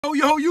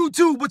Yo,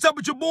 YouTube, what's up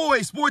with your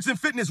boy, Sports and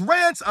Fitness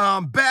Rants?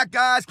 I'm back,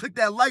 guys. Click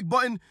that like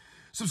button.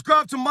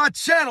 Subscribe to my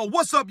channel.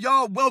 What's up,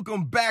 y'all?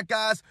 Welcome back,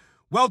 guys.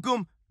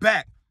 Welcome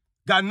back.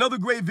 Got another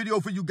great video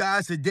for you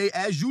guys today.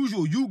 As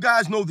usual, you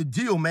guys know the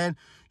deal, man.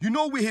 You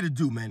know what we're here to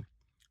do, man,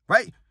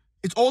 right?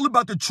 It's all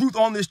about the truth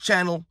on this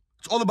channel.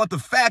 It's all about the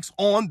facts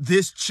on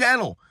this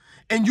channel.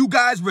 And you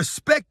guys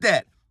respect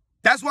that.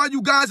 That's why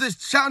you guys are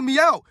shouting me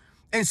out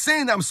and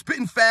saying that I'm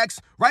spitting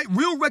facts, right?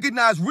 Real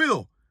recognize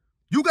real.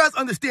 You guys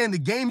understand the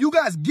game. You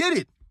guys get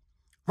it,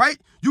 right?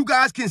 You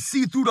guys can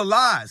see through the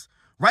lies,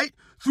 right?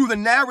 Through the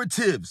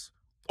narratives,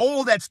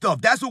 all that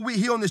stuff. That's what we're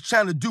here on this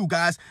channel to do,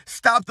 guys.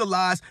 Stop the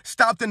lies,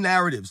 stop the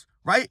narratives,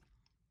 right?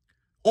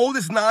 All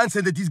this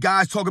nonsense that these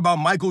guys talk about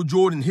Michael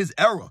Jordan, his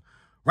era,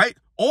 right?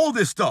 All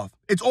this stuff.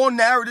 It's all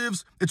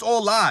narratives. It's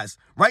all lies,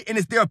 right? And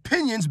it's their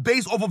opinions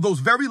based off of those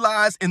very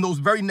lies and those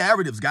very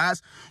narratives,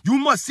 guys. You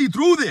must see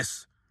through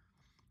this,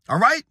 all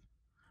right?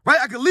 Right?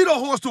 I can lead a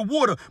horse to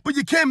water, but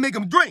you can't make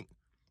him drink.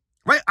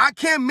 Right? I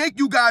can't make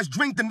you guys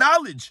drink the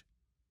knowledge.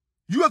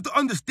 You have to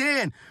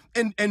understand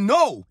and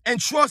know and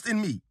trust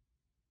in me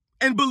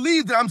and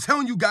believe that I'm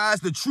telling you guys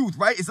the truth,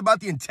 right? It's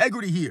about the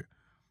integrity here.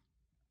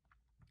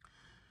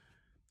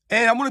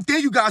 And I want to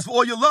thank you guys for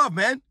all your love,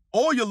 man.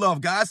 All your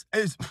love, guys.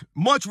 It's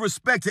much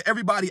respect to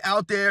everybody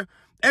out there,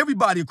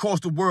 everybody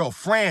across the world.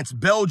 France,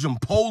 Belgium,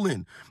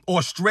 Poland,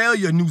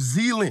 Australia, New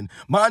Zealand,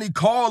 Monte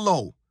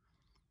Carlo,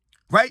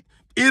 right?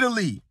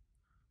 Italy,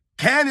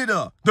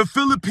 Canada, the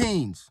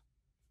Philippines.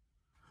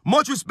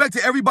 Much respect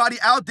to everybody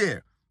out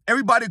there,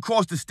 everybody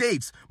across the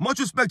states. Much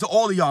respect to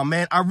all of y'all,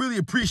 man. I really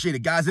appreciate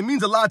it, guys. It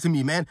means a lot to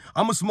me, man.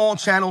 I'm a small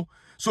channel,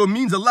 so it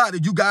means a lot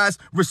that you guys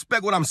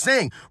respect what I'm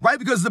saying, right?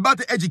 Because it's about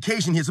the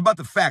education here. It's about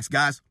the facts,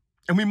 guys.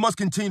 And we must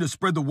continue to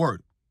spread the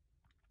word.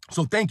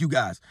 So thank you,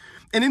 guys.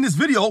 And in this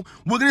video,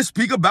 we're going to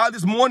speak about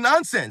this more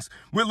nonsense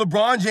with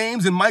LeBron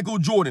James and Michael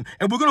Jordan.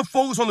 And we're going to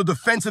focus on the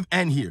defensive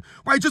end here,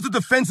 right? Just the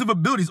defensive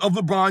abilities of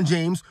LeBron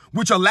James,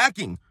 which are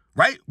lacking,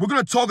 right? We're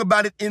going to talk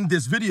about it in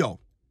this video.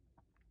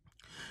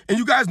 And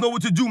you guys know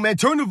what to do, man.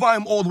 Turn the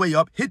volume all the way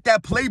up. Hit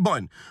that play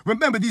button.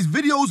 Remember, these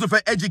videos are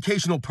for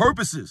educational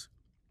purposes.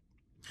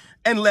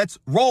 And let's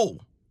roll.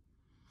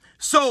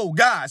 So,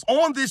 guys,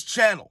 on this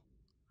channel,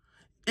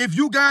 if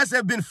you guys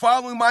have been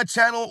following my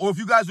channel or if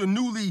you guys are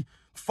newly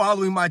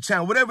following my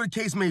channel, whatever the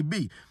case may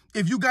be,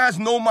 if you guys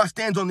know my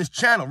stance on this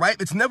channel, right?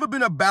 It's never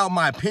been about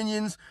my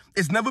opinions.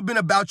 It's never been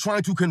about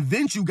trying to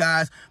convince you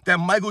guys that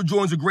Michael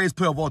Jordan's the greatest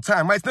player of all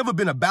time, right? It's never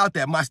been about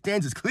that. My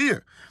stance is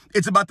clear.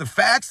 It's about the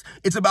facts.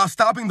 It's about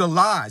stopping the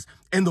lies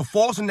and the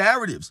false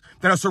narratives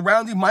that are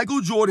surrounding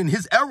Michael Jordan,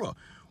 his era.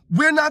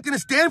 We're not going to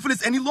stand for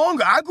this any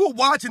longer. I grew up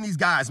watching these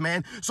guys,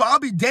 man, so I'll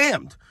be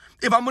damned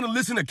if I'm going to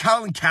listen to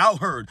Colin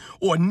Cowherd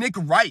or Nick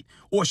Wright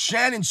or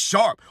Shannon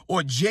Sharp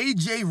or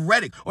J.J.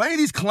 Redick or any of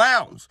these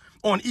clowns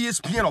on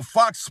ESPN or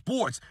Fox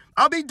Sports.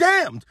 I'll be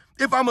damned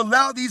if I'm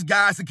allowed these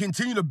guys to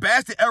continue to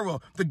bash the era,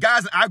 the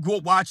guys that I grew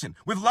up watching,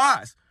 with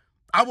lies.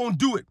 I won't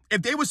do it.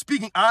 If they were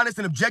speaking honest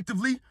and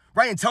objectively,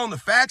 right, and telling the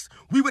facts,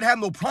 we would have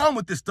no problem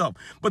with this stuff.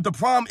 But the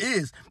problem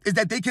is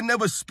that they can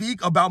never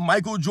speak about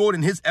Michael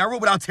Jordan, his era,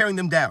 without tearing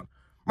them down,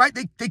 right?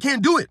 They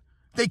can't do it.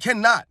 They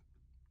cannot.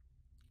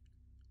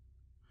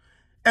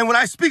 And when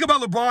I speak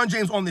about LeBron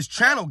James on this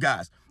channel,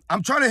 guys,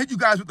 I'm trying to hit you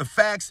guys with the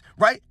facts,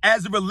 right,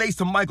 as it relates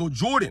to Michael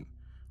Jordan,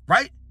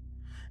 right?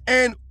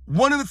 And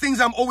one of the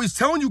things I'm always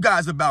telling you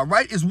guys about,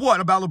 right, is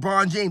what about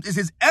LeBron James? Is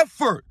his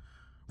effort,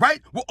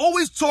 right? We're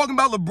always talking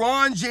about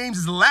LeBron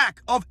James'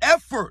 lack of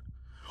effort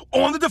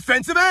on the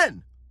defensive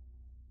end.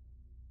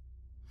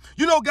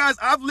 You know, guys,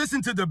 I've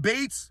listened to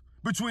debates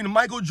between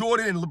Michael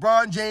Jordan and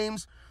LeBron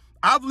James.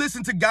 I've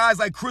listened to guys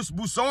like Chris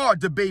Broussard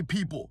debate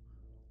people,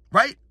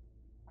 right?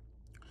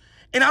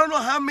 And I don't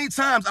know how many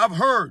times I've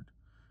heard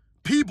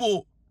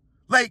people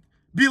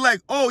be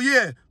like, oh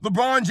yeah,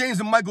 LeBron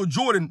James and Michael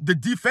Jordan, the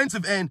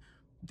defensive end,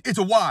 it's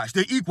a wash.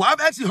 They're equal. I've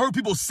actually heard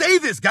people say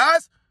this,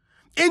 guys,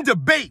 in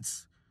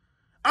debates.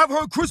 I've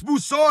heard Chris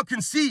Broussard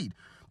concede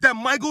that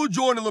Michael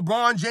Jordan and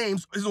LeBron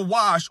James is a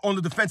wash on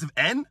the defensive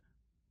end.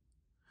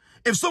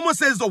 If someone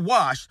says it's a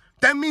wash,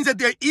 that means that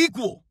they're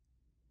equal.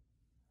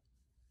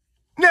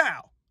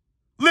 Now,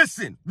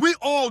 listen, we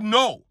all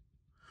know,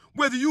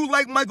 whether you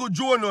like Michael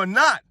Jordan or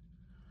not,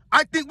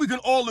 I think we can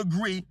all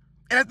agree,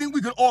 and I think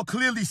we can all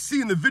clearly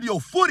see in the video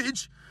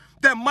footage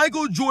that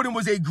Michael Jordan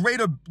was a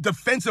greater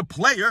defensive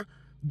player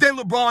than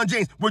LeBron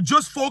James. We're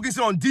just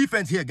focusing on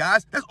defense here,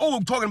 guys. That's all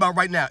we're talking about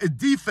right now, is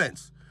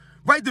defense,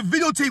 right? The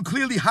videotape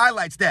clearly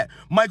highlights that.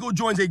 Michael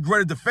Jordan's a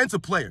greater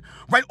defensive player,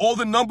 right? All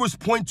the numbers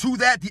point to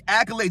that, the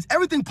accolades,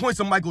 everything points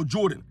to Michael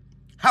Jordan.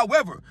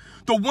 However,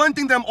 the one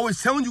thing that I'm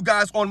always telling you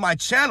guys on my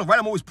channel, right,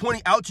 I'm always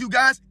pointing out to you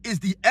guys, is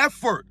the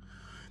effort.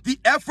 The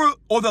effort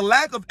or the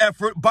lack of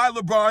effort by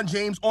LeBron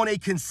James on a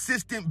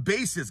consistent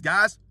basis,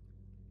 guys.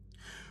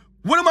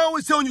 What am I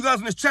always telling you guys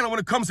on this channel when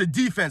it comes to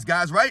defense,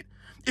 guys, right?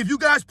 If you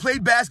guys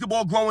played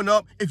basketball growing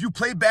up, if you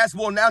play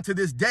basketball now to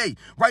this day,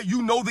 right,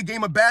 you know the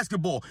game of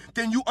basketball,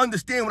 then you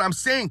understand what I'm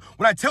saying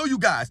when I tell you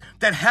guys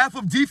that half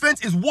of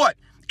defense is what?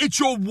 It's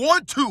your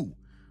want to,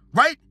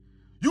 right?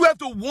 You have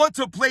to want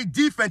to play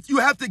defense. You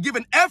have to give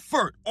an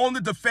effort on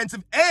the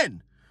defensive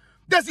end.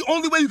 That's the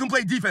only way you can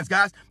play defense,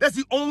 guys. That's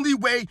the only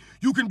way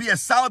you can be a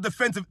solid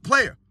defensive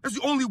player. That's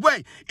the only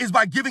way, is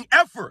by giving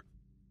effort.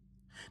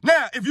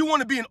 Now, if you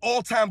want to be an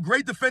all-time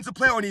great defensive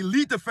player or an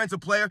elite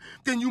defensive player,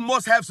 then you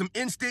must have some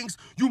instincts.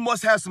 You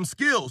must have some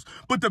skills.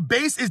 But the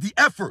base is the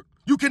effort.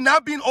 You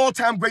cannot be an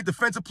all-time great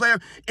defensive player,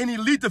 an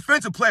elite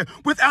defensive player,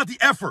 without the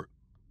effort,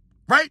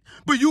 right?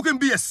 But you can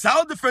be a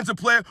solid defensive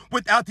player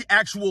without the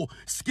actual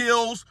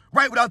skills,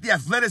 right? Without the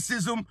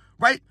athleticism,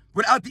 right?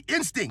 Without the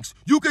instincts.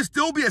 You can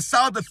still be a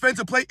solid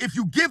defensive player if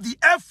you give the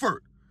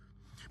effort,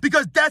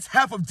 because that's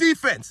half of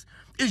defense,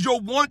 is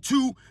your want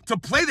to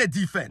play that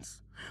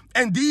defense.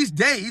 And these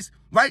days,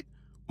 right,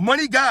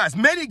 many guys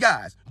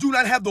do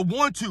not have the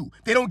want to.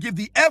 They don't give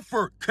the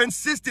effort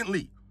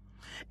consistently.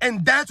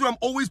 And that's what I'm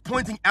always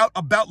pointing out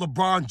about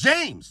LeBron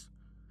James,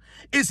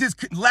 is his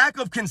lack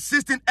of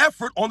consistent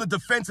effort on the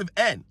defensive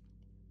end.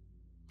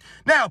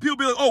 Now, people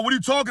be like, oh, what are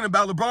you talking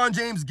about? LeBron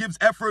James gives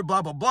effort,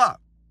 blah, blah, blah.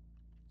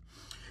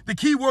 The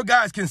key word,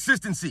 guys, is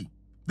consistency.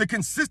 The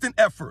consistent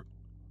effort,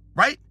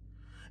 right?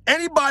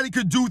 Anybody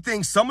could do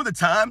things some of the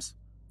times,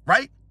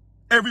 right?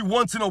 Every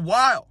once in a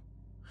while.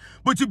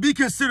 But to be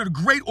considered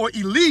great or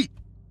elite,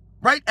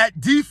 right, at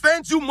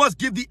defense, you must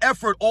give the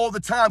effort all the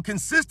time,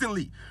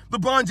 consistently.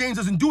 LeBron James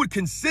doesn't do it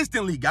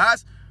consistently,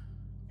 guys.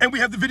 And we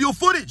have the video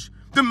footage.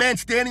 The man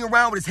standing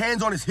around with his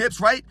hands on his hips,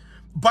 right?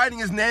 Biting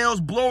his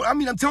nails, blowing. I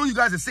mean, I'm telling you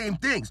guys the same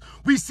things.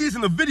 We see this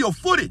in the video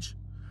footage.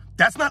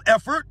 That's not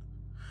effort.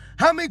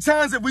 How many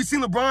times have we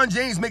seen LeBron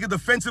James make a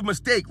defensive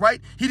mistake, right?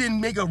 He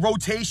didn't make a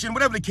rotation,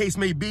 whatever the case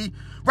may be,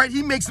 right?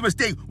 He makes a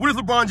mistake. What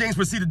does LeBron James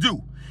proceed to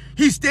do?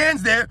 He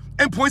stands there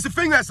and points a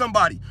finger at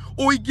somebody.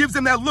 Or he gives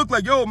them that look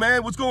like, yo,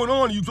 man, what's going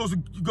on? You're supposed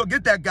to go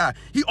get that guy.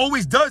 He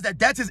always does that.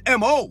 That's his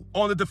MO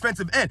on the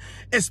defensive end,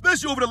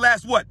 especially over the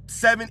last,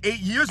 7, 8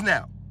 years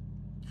now.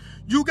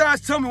 You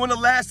guys tell me when the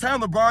last time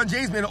LeBron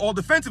James made an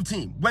all-defensive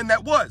team, when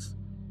that was,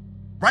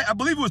 right? I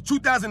believe it was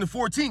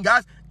 2014,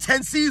 guys,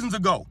 10 seasons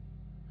ago.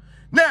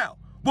 Now,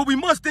 what we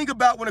must think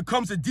about when it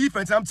comes to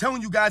defense, I'm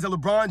telling you guys that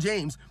LeBron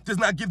James does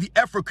not give the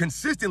effort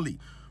consistently,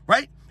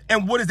 right?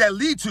 And what does that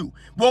lead to?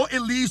 Well, it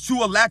leads to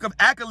a lack of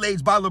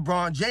accolades by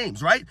LeBron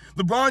James, right?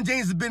 LeBron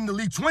James has been in the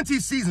league 20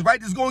 seasons, right?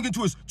 This is going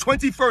into his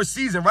 21st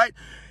season, right?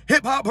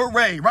 Hip hop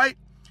hooray, right?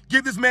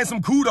 Give this man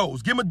some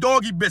kudos. Give him a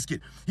doggy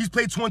biscuit. He's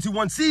played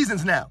 21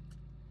 seasons now.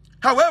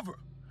 However,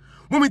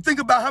 when we think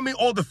about how many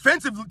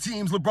all-defensive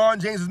teams LeBron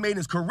James has made in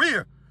his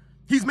career,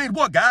 he's made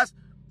what, guys?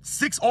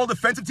 6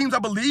 all-defensive teams, I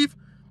believe,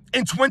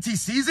 in 20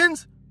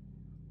 seasons?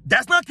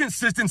 That's not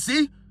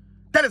consistency.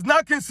 That is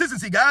not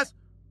consistency, guys.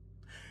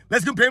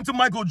 Let's compare him to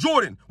Michael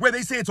Jordan, where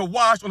they say it's a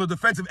wash on the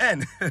defensive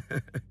end.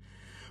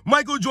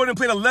 Michael Jordan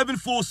played 11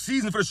 full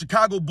seasons for the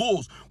Chicago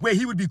Bulls, where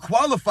he would be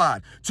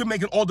qualified to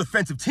make an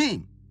all-defensive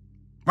team,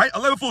 right?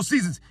 11 full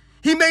seasons.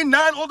 He made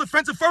 9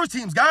 all-defensive first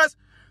teams, guys.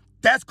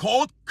 That's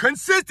called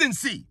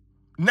consistency.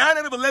 9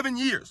 out of 11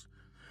 years.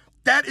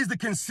 That is the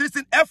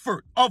consistent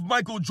effort of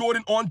Michael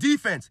Jordan on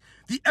defense.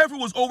 The effort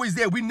was always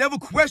there. We never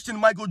questioned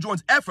Michael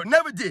Jordan's effort.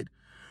 Never did.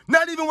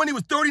 Not even when he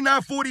was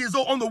 39, 40 years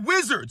old on the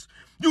Wizards.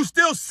 You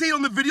still see it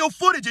on the video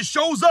footage. It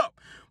shows up.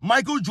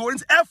 Michael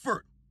Jordan's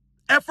effort.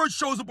 Effort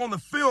shows up on the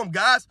film,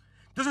 guys.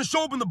 Doesn't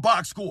show up in the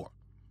box score.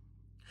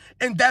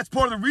 And that's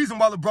part of the reason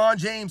why LeBron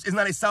James is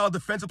not a solid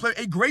defensive player,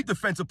 a great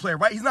defensive player,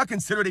 right? He's not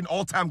considered an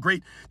all-time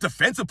great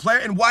defensive player.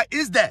 And why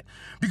is that?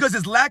 Because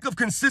his lack of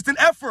consistent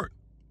effort.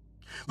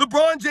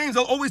 LeBron James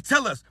will always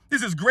tell us,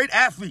 this is a great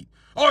athlete.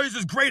 Oh, he's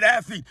this great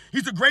athlete.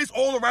 He's the greatest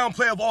all-around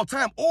player of all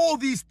time. All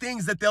these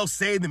things that they'll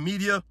say in the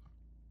media.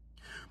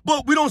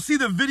 But we don't see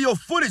the video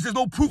footage. There's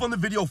no proof on the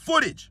video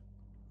footage,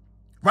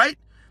 right?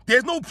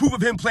 There's no proof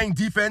of him playing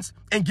defense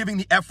and giving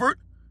the effort.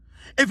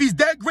 If he's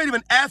that great of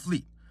an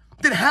athlete,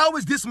 then how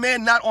is this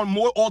man not on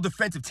more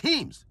all-defensive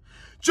teams?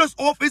 Just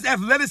off his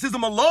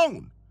athleticism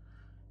alone,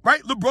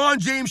 right? LeBron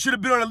James should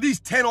have been on at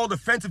least 10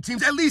 all-defensive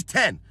teams, at least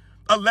 10,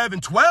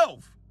 11,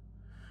 12.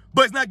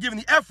 But it's not giving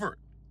the effort,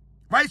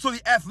 right? So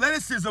the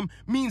athleticism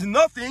means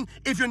nothing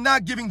if you're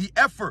not giving the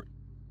effort,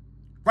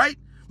 right?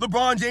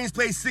 LeBron James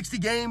plays 60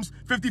 games,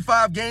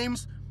 55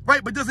 games,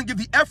 right? But doesn't give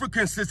the effort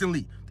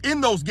consistently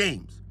in those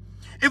games.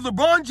 If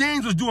LeBron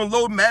James was doing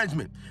load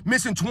management,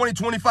 missing 20,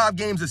 25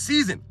 games a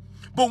season,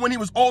 but when he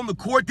was on the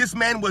court, this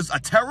man was a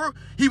terror.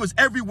 He was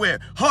everywhere,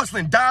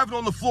 hustling, diving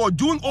on the floor,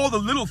 doing all the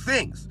little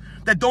things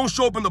that don't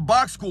show up in the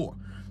box score.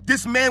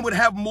 This man would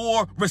have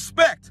more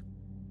respect,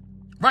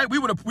 right? We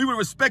would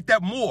respect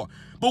that more.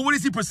 But what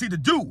does he proceed to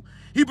do?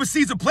 He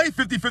proceeds to play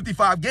 50,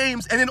 55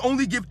 games and then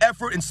only give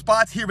effort in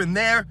spots here and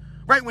there,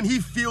 right? When he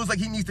feels like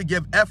he needs to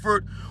give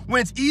effort,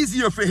 when it's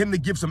easier for him to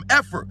give some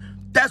effort.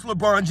 That's what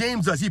LeBron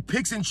James does. He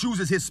picks and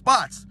chooses his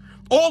spots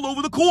all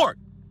over the court.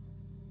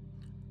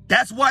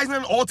 That's why he's not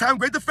an all-time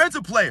great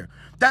defensive player.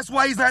 That's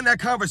why he's not in that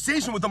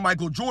conversation with a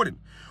Michael Jordan,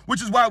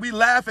 which is why we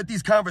laugh at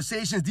these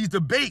conversations, these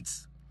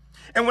debates.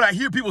 And when I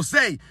hear people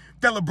say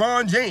that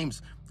LeBron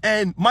James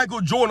and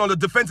Michael Jordan on the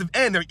defensive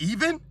end, they're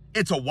even,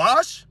 it's a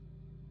wash.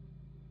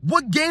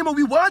 What game are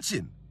we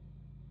watching?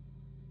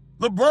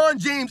 LeBron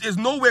James is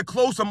nowhere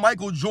close to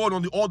Michael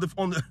Jordan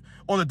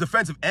on the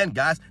defensive end,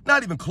 guys.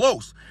 Not even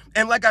close.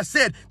 And like I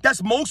said,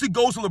 that's mostly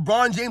goes to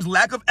LeBron James'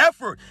 lack of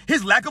effort,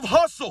 his lack of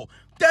hustle.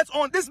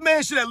 This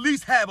man should at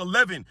least have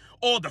 11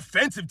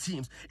 all-defensive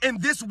teams. In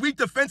this weak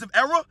defensive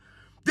era,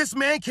 this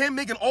man can't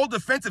make an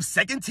all-defensive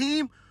second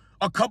team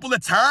a couple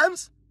of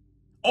times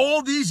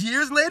all these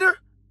years later?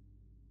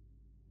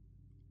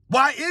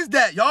 Why is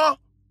that, y'all?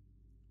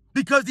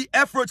 Because the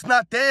effort's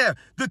not there.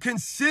 The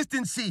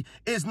consistency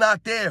is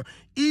not there.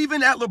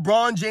 Even at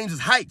LeBron James'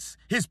 heights,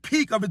 his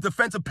peak of his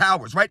defensive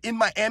powers, right, in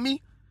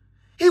Miami,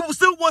 he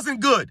still wasn't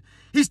good.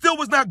 He still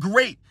was not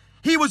great.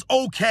 He was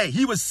okay.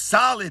 He was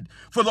solid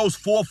for those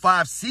 4 or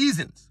 5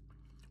 seasons,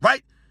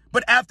 right?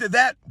 But after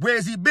that, where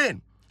has he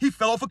been? He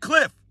fell off a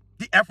cliff.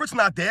 The effort's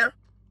not there.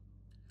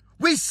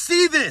 We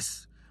see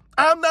this.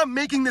 I'm not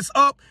making this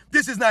up.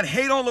 This is not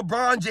hate on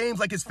LeBron James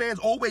like his fans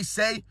always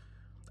say.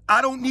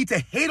 I don't need to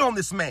hate on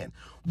this man.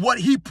 What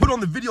he put on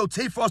the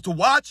videotape for us to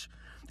watch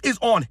is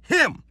on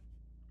him.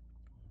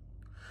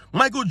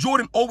 Michael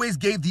Jordan always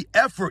gave the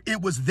effort.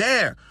 It was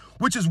there,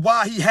 which is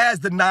why he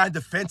has the 9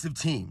 defensive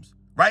teams,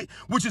 right?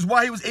 Which is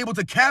why he was able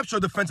to capture a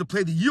Defensive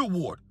Player of the Year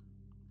award.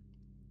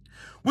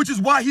 Which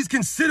is why he's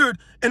considered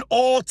an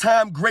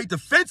all-time great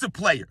defensive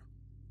player.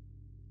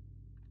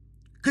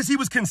 Because he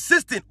was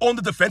consistent on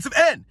the defensive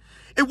end.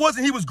 It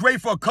wasn't he was great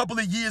for a couple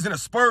of years in a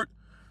spurt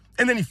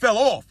and then he fell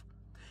off.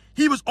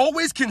 He was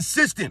always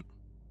consistent,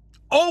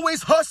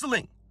 always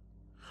hustling,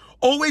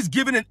 always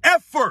giving an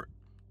effort.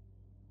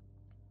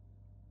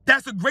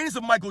 That's the greatness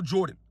of Michael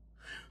Jordan.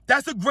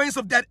 That's the greatness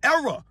of that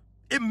era.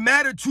 It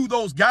mattered to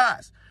those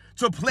guys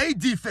to play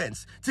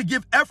defense, to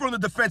give effort on the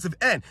defensive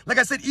end. Like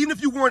I said, even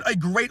if you weren't a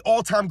great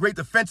all-time great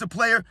defensive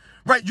player,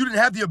 right, you didn't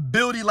have the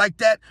ability like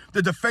that,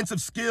 the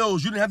defensive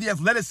skills, you didn't have the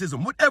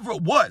athleticism, whatever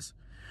it was,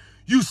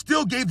 you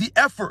still gave the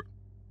effort,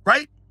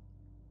 right?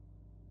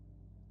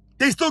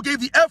 They still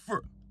gave the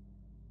effort.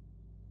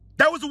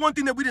 That was the one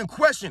thing that we didn't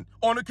question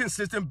on a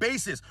consistent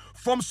basis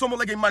from someone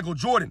like a Michael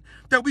Jordan,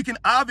 that we can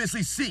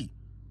obviously see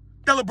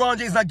that LeBron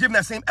James is not giving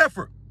that same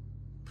effort.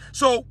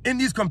 So in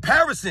these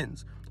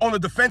comparisons on the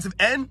defensive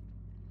end,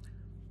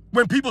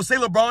 when people say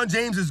LeBron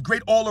James is a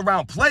great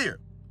all-around player,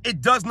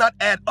 it does not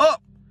add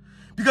up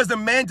because the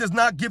man does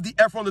not give the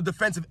effort on the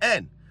defensive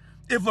end.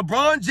 If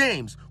LeBron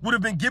James would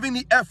have been giving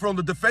the effort on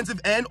the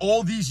defensive end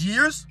all these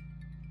years,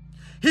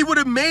 he would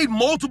have made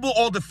multiple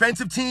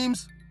all-defensive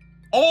teams,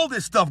 all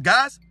this stuff,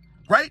 guys.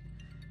 Right?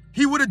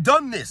 He would have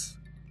done this.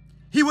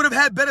 He would have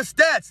had better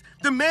stats.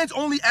 The man's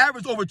only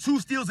averaged over 2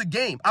 steals a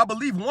game, I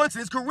believe once in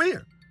his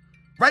career.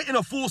 Right? In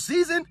a full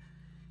season,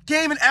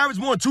 can't even average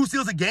more than 2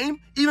 steals a game.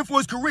 Even for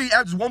his career, he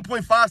averages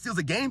 1.5 steals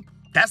a game.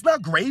 That's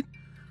not great.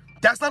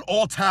 That's not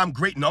all-time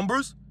great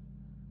numbers.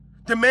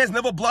 The man's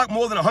never blocked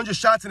more than 100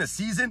 shots in a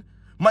season.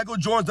 Michael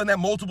Jordan's done that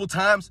multiple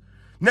times.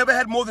 Never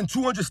had more than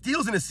 200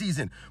 steals in a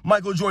season.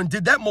 Michael Jordan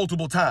did that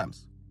multiple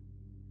times.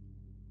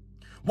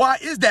 Why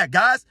is that,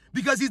 guys?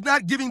 Because he's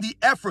not giving the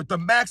effort, the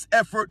max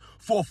effort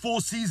for a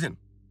full season.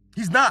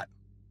 He's not.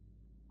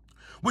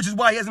 Which is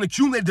why he hasn't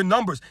accumulated the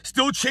numbers.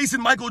 Still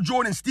chasing Michael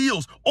Jordan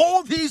steals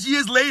all these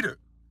years later.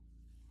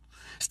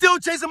 Still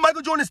chasing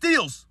Michael Jordan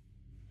steals.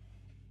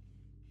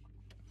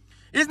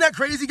 Isn't that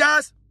crazy,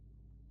 guys?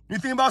 You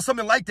think about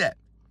something like that.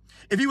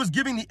 If he was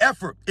giving the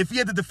effort, if he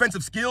had the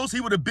defensive skills,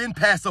 he would have been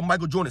past some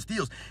Michael Jordan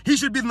steals. He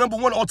should be the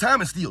 #1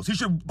 all-time in steals. He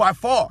should by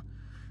far.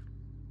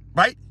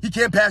 Right? He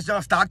can't pass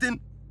John Stockton,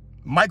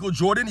 Michael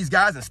Jordan, these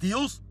guys in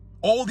steals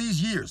all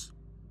these years.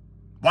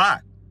 Why?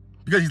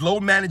 Because he's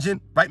load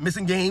managing, right?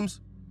 Missing games,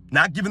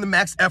 not giving the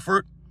max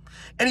effort.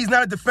 And he's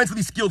not a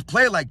defensively skilled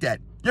player like that.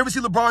 You ever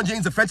see LeBron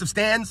James' defensive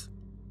stands?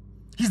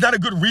 He's not a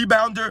good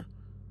rebounder,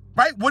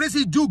 right? What does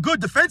he do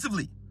good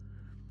defensively?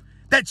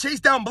 That chase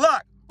down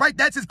block, right?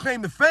 That's his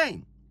claim to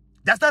fame.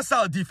 That's not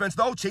solid defense,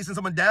 though, chasing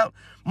someone down.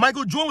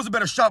 Michael Jordan was a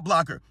better shot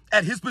blocker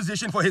at his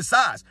position for his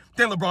size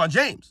than LeBron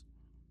James.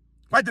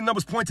 Right? The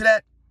numbers point to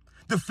that.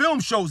 The film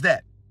shows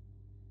that.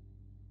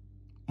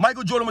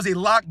 Michael Jordan was a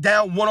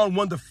lockdown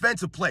one-on-one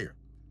defensive player.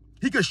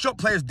 He could shut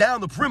players down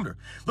the perimeter.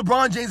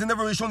 LeBron James has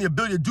never really shown the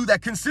ability to do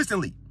that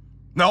consistently.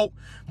 No.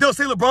 They'll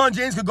say LeBron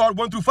James could guard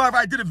 1 through 5.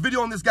 I did a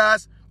video on this,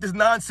 guys. This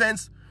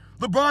nonsense.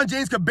 LeBron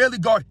James could barely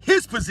guard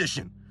his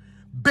position.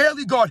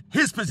 Barely guard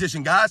his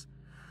position, guys.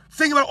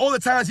 Think about all the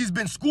times he's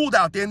been schooled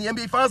out there in the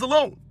NBA Finals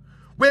alone.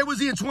 Where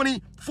was he in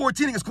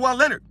 2014 against Kawhi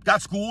Leonard?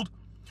 Got schooled.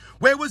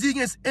 Where was he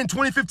in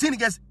 2015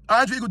 against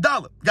Andre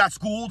Iguodala? Got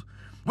schooled.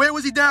 Where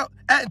was he down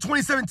at in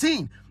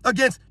 2017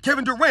 against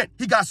Kevin Durant?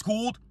 He got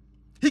schooled.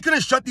 He couldn't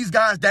shut these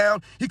guys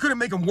down. He couldn't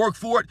make them work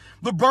for it.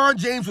 LeBron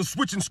James was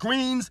switching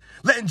screens,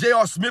 letting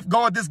J.R. Smith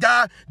guard this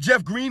guy,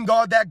 Jeff Green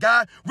guard that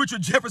guy,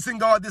 Richard Jefferson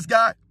guard this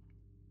guy.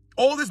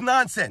 All this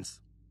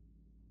nonsense.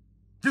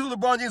 This is what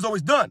LeBron James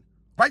always done,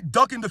 right?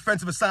 Ducking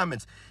defensive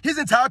assignments his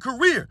entire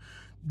career.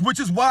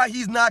 Which is why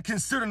he's not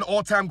considered an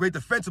all-time great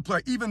defensive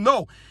player, even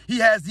though he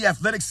has the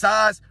athletic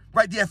size,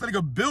 right, the athletic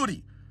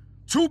ability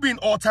to be an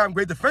all-time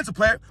great defensive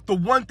player. The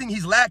one thing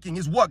he's lacking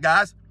is what,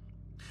 guys?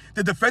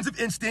 The defensive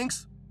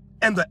instincts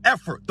and the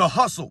effort, the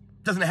hustle.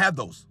 Doesn't have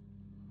those.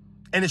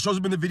 And it shows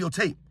up in the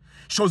videotape.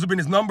 Shows up in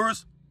his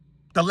numbers,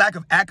 the lack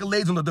of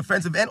accolades on the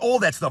defensive end, all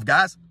that stuff,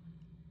 guys.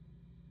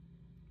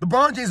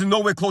 LeBron James is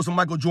nowhere close to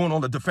Michael Jordan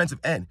on the defensive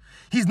end.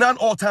 He's not an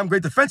all-time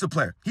great defensive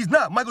player. He's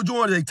not. Michael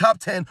Jordan is a top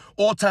 10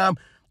 all-time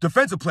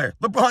defensive player.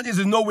 LeBron James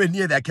is nowhere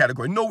near that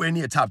category, nowhere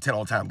near top 10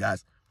 all-time,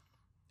 guys.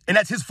 And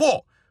that's his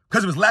fault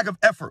because of his lack of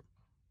effort.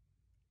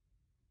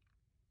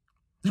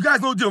 You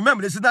guys know,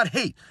 remember, this is not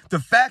hate. The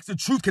facts, the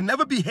truth can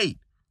never be hate.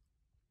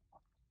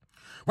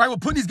 Right? We're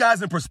putting these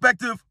guys in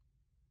perspective.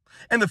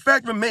 And the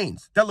fact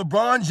remains that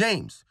LeBron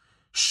James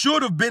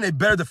should have been a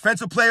better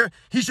defensive player.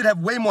 He should have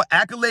way more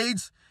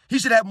accolades. He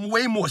should have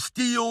way more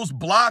steals,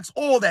 blocks,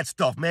 all that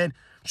stuff, man.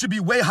 Should be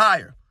way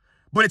higher.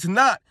 But it's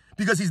not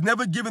because he's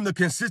never given the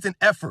consistent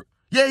effort.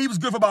 Yeah, he was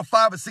good for about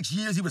 5 or 6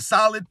 years. He was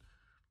solid.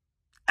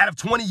 Out of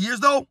 20 years,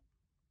 though,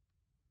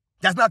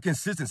 that's not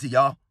consistency,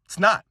 y'all. It's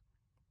not.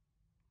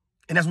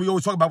 And that's what we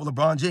always talk about with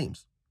LeBron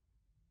James.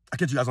 I'll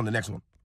catch you guys on the next one.